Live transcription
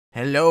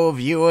Hello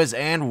viewers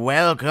and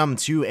welcome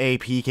to a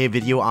PK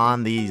video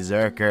on the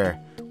Berserker.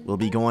 We'll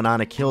be going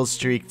on a kill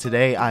streak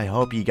today. I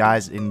hope you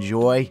guys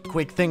enjoy.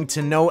 Quick thing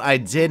to note, I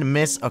did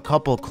miss a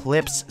couple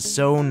clips,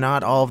 so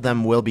not all of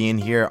them will be in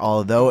here,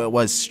 although it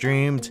was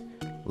streamed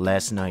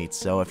last night.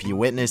 So if you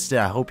witnessed it,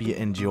 I hope you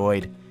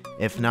enjoyed.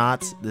 If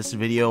not, this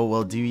video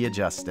will do you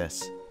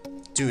justice.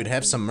 Dude,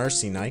 have some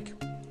mercy, Nike.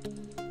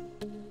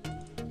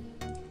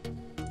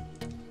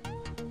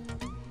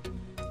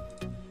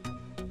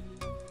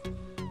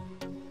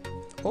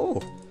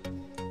 Oh.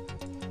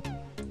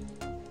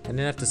 I didn't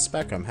have to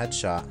spec him.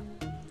 Headshot.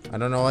 I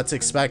don't know what to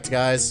expect,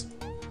 guys.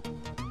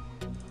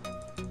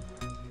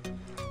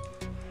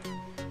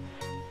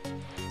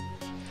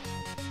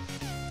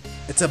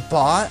 It's a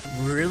bot?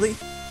 Really?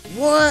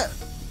 What?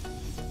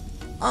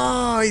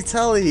 Oh, he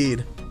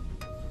tellied.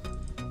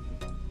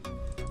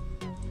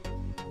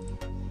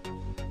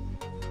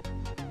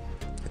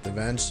 Hit the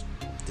bench.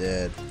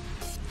 Dead.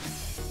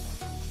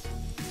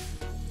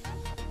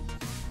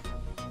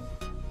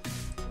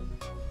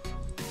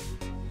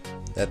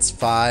 That's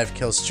 5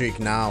 kill streak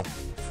now.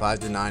 5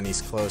 to 9.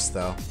 He's close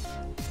though.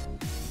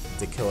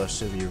 The killer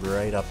should be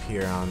right up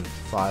here on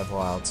 5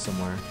 wild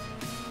somewhere.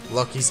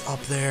 Look, he's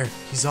up there.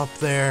 He's up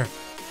there.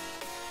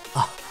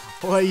 Oh,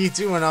 what are you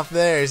doing up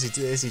there? Is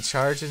he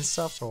charging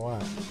stuff or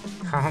what?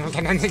 I'm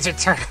gonna need to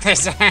turn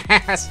his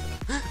ass.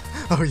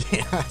 Oh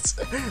yes.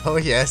 Oh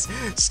yes.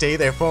 Stay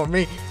there for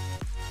me.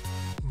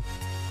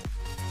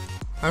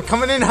 I'm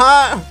coming in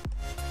hot.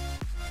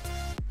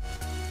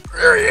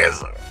 There he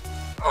is.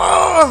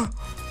 Oh.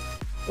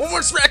 One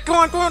more smack, come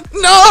on, come on.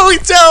 No, he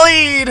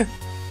tellied!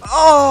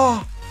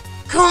 Oh,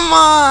 come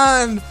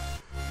on!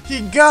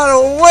 He got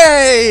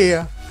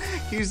away!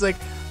 He was like,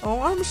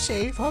 oh, I'm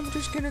safe. I'm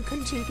just gonna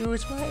continue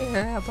with my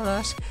air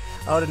blast.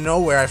 Out of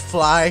nowhere, I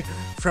fly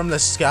from the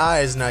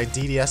skies and I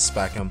DDS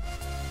spec him.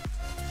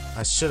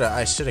 I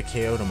shoulda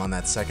KO'd him on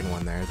that second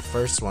one there. The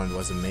first one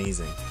was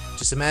amazing.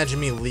 Just imagine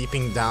me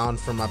leaping down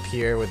from up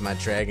here with my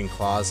dragon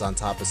claws on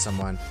top of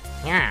someone.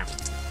 Yeah.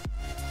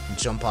 And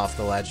jump off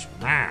the ledge.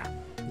 Yeah.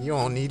 You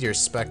won't need your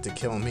spec to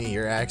kill me.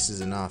 Your axe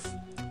is enough.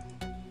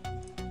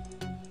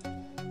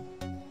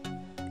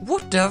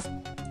 What the?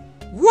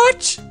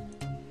 What?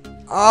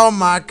 Oh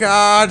my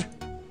god!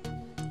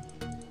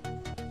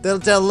 The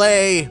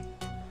delay!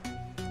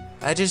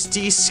 I just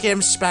de-skim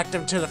specced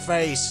him to the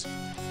face.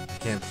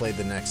 Can't play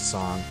the next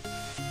song.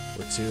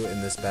 We're 2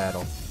 in this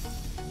battle.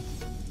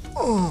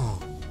 Oh!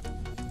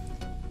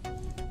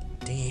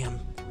 Damn.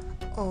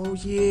 Oh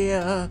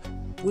yeah!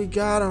 We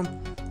got him!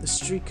 The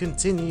streak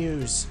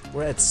continues.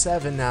 We're at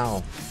 7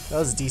 now. That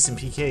was a decent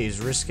PK. He's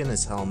risking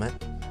his helmet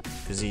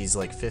because he's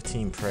like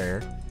 15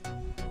 prayer.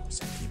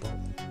 Some people.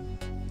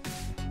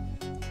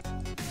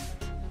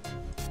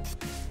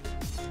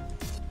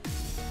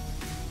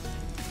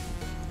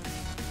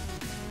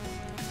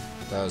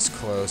 That was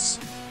close.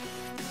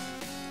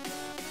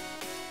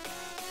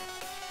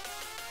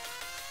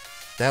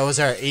 That was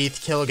our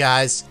 8th kill,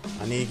 guys.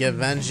 I need to get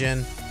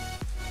vengeance.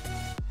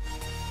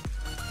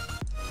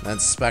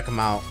 Let's spec him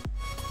out.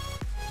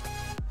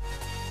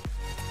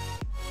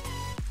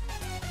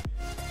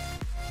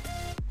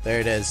 There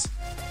it is.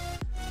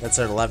 That's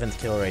our 11th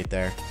kill right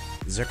there.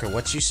 Berserker,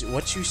 what you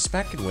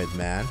specking with,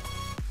 man?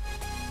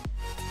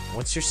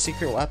 What's your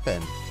secret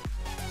weapon?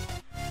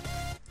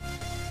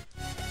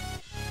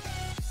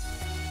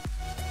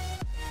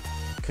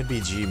 Could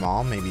be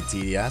G-Maul, maybe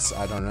DDS,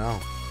 I don't know.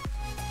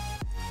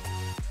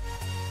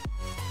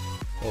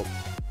 Oh.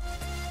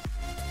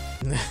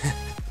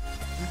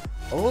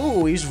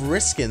 Oh, he's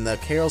risking the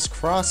Carol's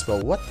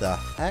crossbow. What the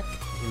heck?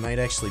 He might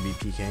actually be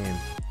PKing.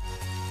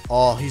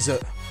 Oh, he's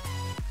a...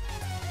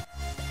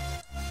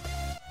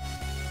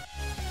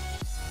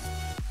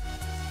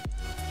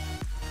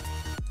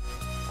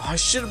 I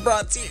should have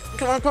brought T.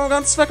 Come on, come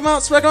on, spec him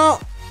out, spec him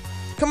out.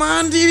 Come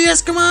on,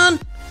 DDS, come on.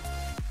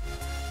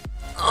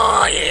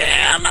 Oh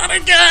yeah, not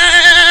again.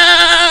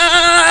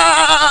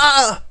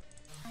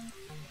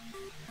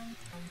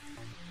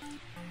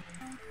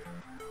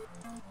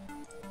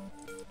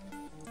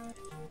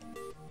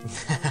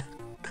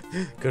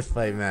 Good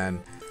fight,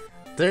 man.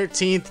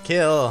 13th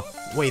kill.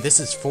 Wait, this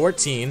is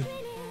 14.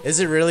 Is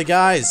it really,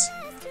 guys?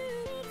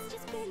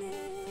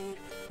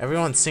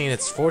 Everyone's saying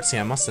it's 14.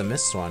 I must have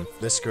missed one.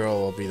 This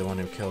girl will be the one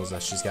who kills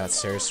us. She's got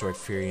Sarah Sword,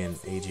 Fury, and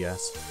AGS.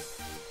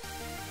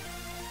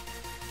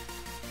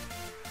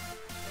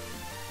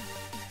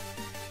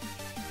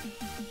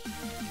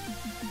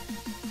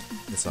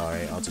 It's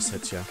alright. I'll just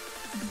hit you.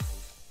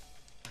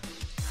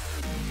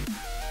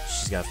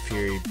 She's got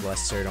Fury,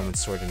 Blessed Sword, Omen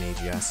Sword, and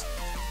AGS.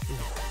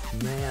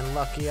 Ooh, man,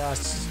 lucky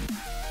us.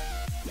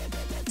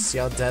 See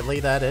how deadly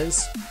that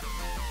is?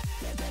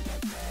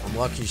 I'm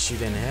lucky she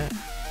didn't hit.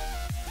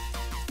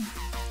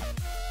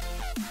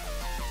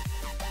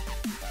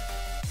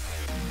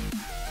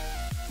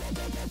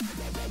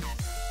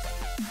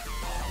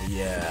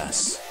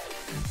 Yes.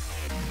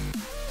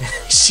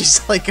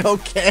 She's like,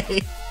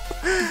 okay.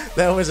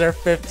 That was our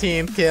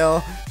 15th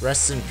kill.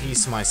 Rest in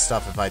peace, my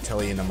stuff, if I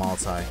tell you in a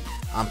multi.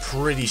 I'm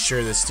pretty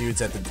sure this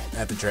dude's at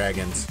the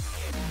Dragons.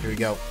 Here we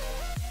go.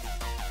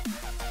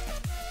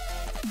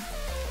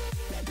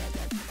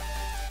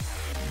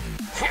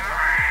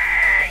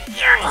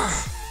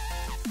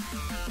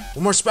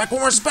 One more spec,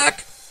 one more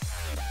spec!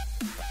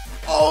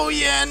 Oh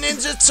yeah,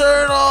 Ninja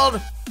Turtle!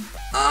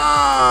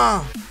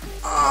 Ah!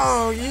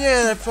 Oh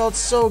yeah, that felt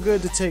so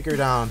good to take her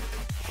down.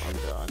 Oh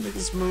god,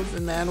 he's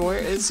moving, man. Where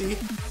is he?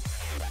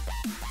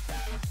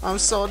 I'm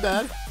so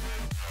dead.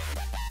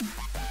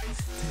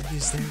 There he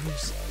is, there he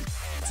is.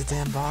 It's a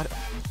damn bot.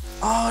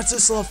 Oh, it's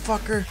this little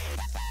fucker.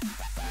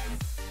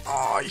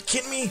 Oh, you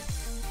kidding me?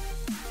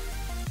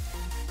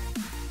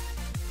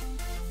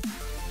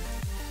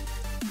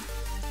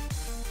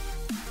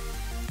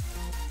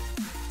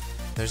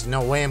 There's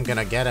no way I'm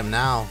gonna get him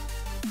now.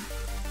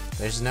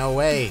 There's no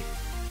way.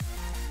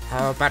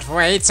 Oh, but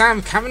wait,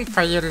 I'm coming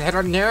for you,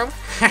 little noob.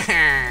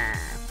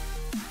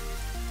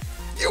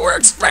 You were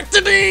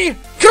expecting me!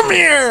 Come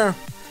here!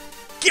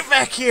 Get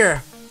back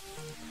here!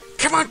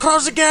 Come on,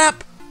 close the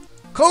gap!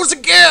 Close the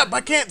gap! I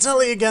can't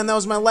tell you again, that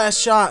was my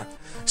last shot.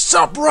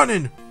 Stop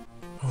running!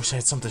 I wish I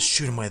had something to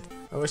shoot him with.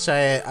 I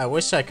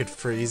wish I could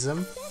freeze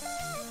him.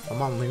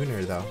 I'm on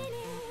Lunar though.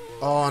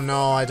 Oh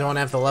no, I don't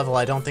have the level.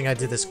 I don't think I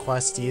did this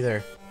quest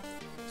either.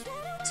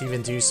 To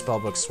even do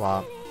spellbook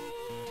swap.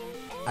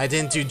 I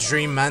didn't do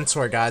Dream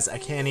Mentor, guys. I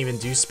can't even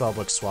do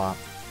spellbook swap.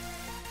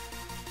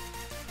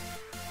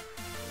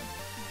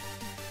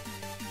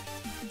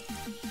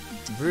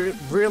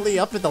 Really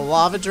up at the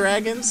lava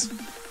dragons?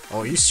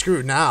 Oh, you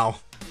screwed now.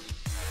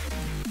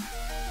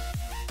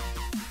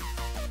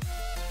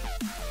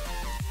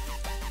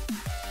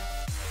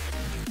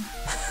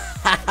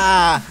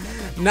 Haha!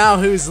 Now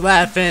who's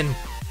laughing?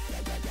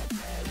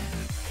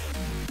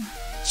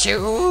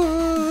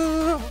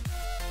 Choo!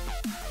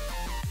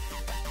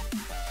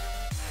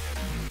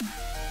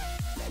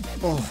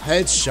 Oh,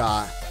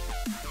 headshot.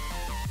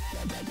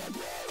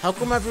 How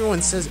come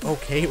everyone says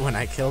okay when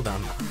I kill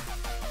them?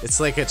 It's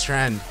like a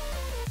trend.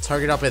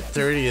 Target up at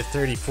 30 to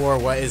 34.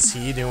 What is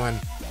he doing?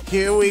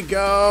 Here we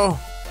go.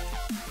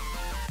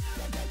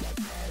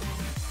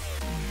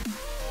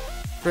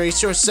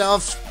 Brace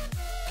yourself.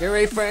 Get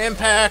ready for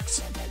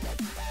impact.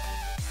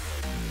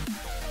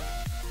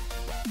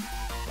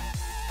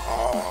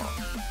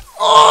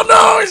 Oh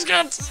no, he's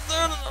got...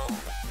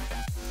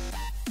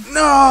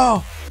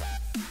 No!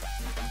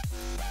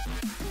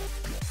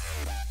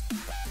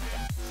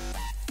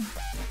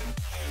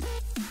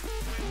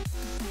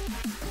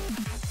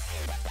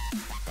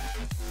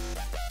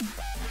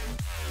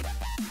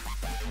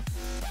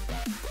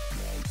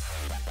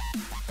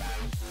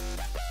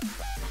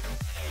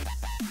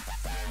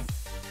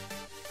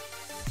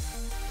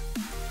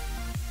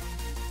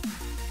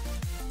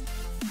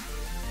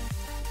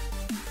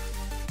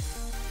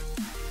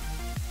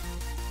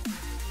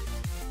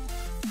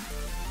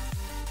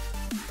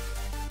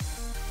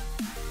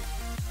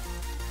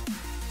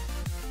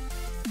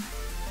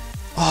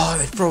 Oh,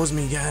 they froze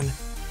me again.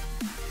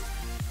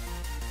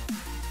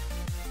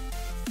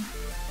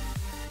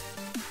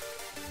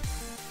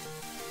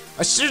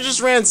 I should've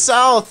just ran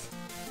south.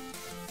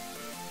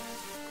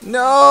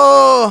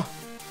 No!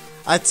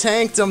 I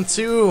tanked him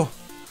too.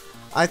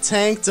 I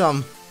tanked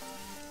him.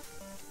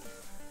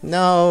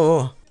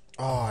 No.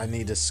 Oh, I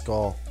need a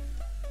skull.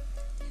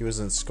 He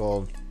wasn't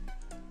skulled.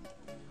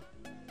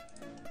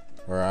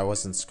 Or I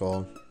wasn't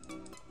skulled.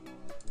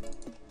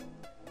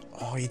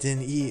 Oh, he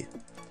didn't eat.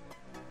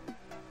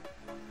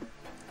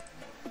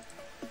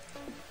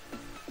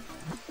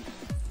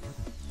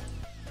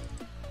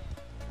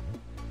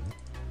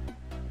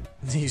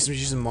 He's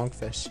using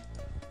monkfish.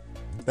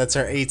 That's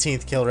our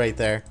 18th kill right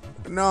there.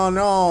 No,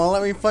 no,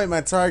 let me fight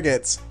my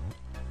targets.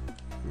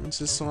 I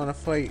just want to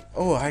fight.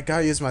 Oh, I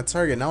gotta use my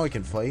target. Now we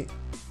can fight.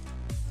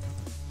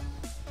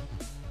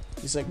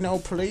 He's like, no,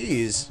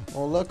 please.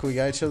 Oh, look, we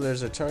got each other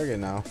as a target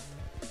now.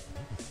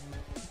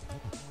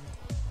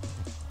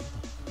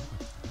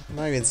 I'm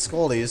not even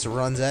scolded, he just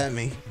runs at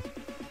me.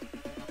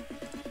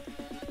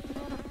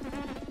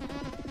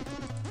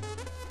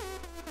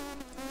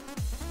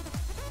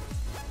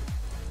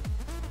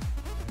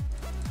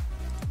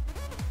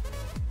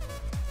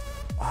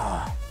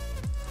 Ah,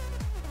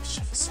 I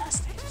should have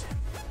assassinated him.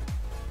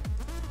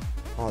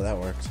 Oh, that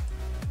worked.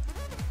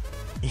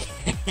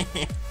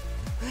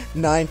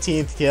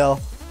 19th kill.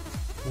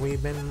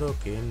 We've been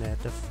looking at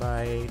the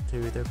fight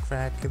through the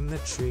crack in the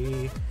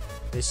tree.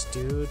 This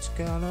dude's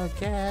gonna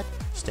get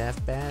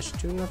staff bashed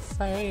to the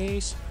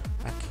face.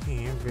 I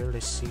can't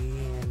really see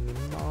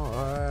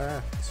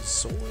anymore. This is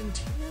so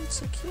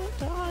intense, I can't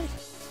die.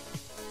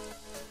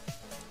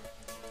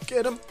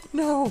 Get him!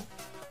 No!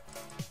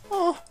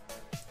 Oh!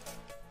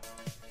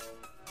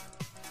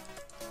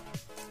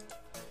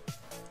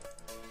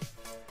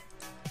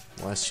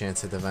 Last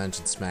chance at the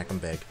vengeance, smack him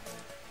big.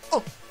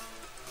 Oh!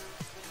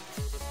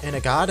 And I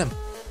got him.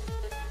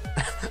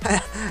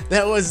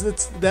 that was the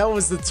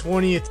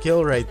 20th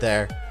kill right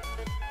there.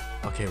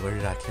 Okay, where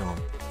did I kill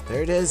him?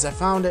 There it is, I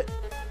found it.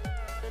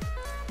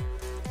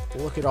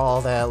 Look at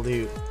all that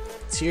loot.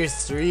 Tier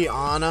 3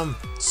 on him.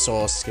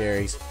 So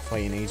scary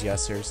fighting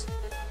AGSers.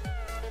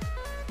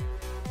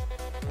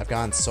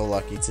 gotten so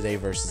lucky today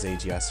versus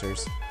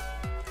AGSers.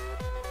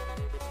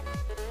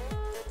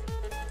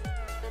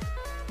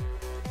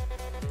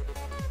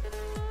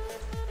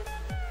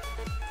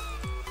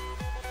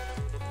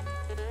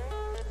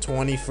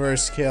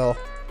 #21st kill.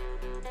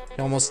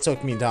 He almost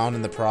took me down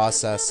in the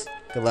process.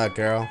 Good luck,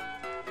 girl.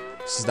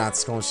 She's not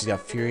skulling. She's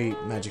got Fury,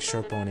 Magic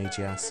Shortbow, and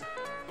AGS.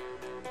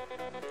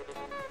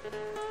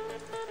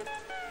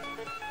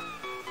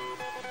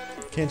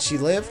 Can she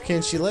live?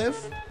 Can she live?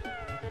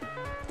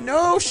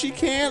 No, she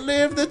can't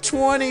live. The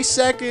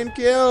 22nd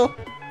kill.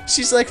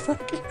 She's like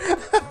fucking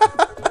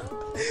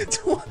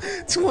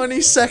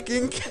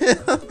 22nd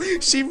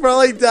kill. She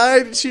probably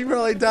died. She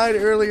probably died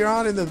earlier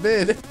on in the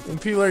vid. And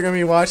people are gonna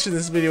be watching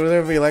this video and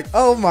they're gonna be like,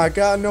 "Oh my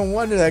god, no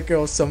wonder that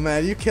girl was so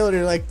mad. You killed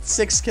her like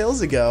 6 kills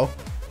ago."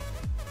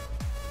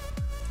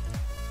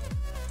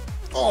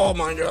 Oh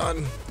my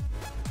god.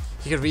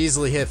 He could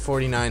easily hit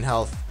 49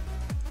 health.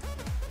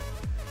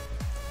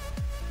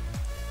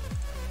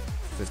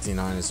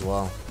 59 as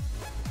well.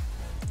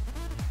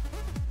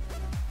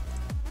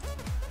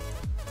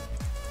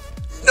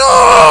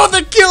 No!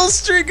 The kill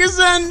streak has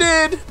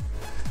ended!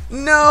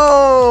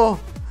 No!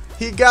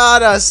 He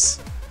got us.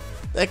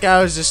 That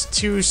guy was just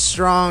too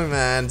strong,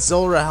 man.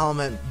 Zulrah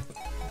helmet.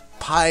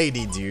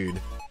 Piety, dude.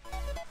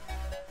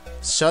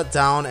 Shut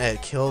down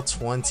at kill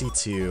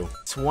 22.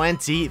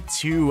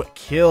 22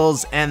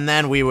 kills, and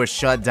then we were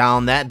shut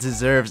down. That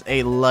deserves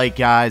a like,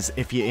 guys,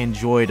 if you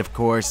enjoyed, of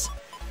course.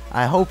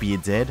 I hope you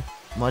did.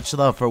 Much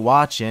love for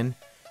watching.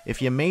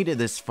 If you made it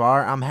this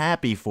far, I'm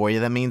happy for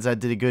you. That means I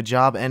did a good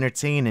job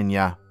entertaining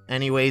ya.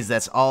 Anyways,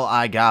 that's all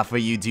I got for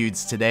you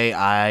dudes today.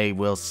 I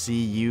will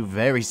see you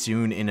very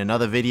soon in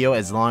another video,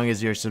 as long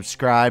as you're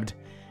subscribed.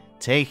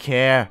 Take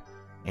care,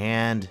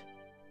 and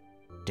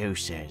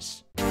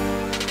deuces.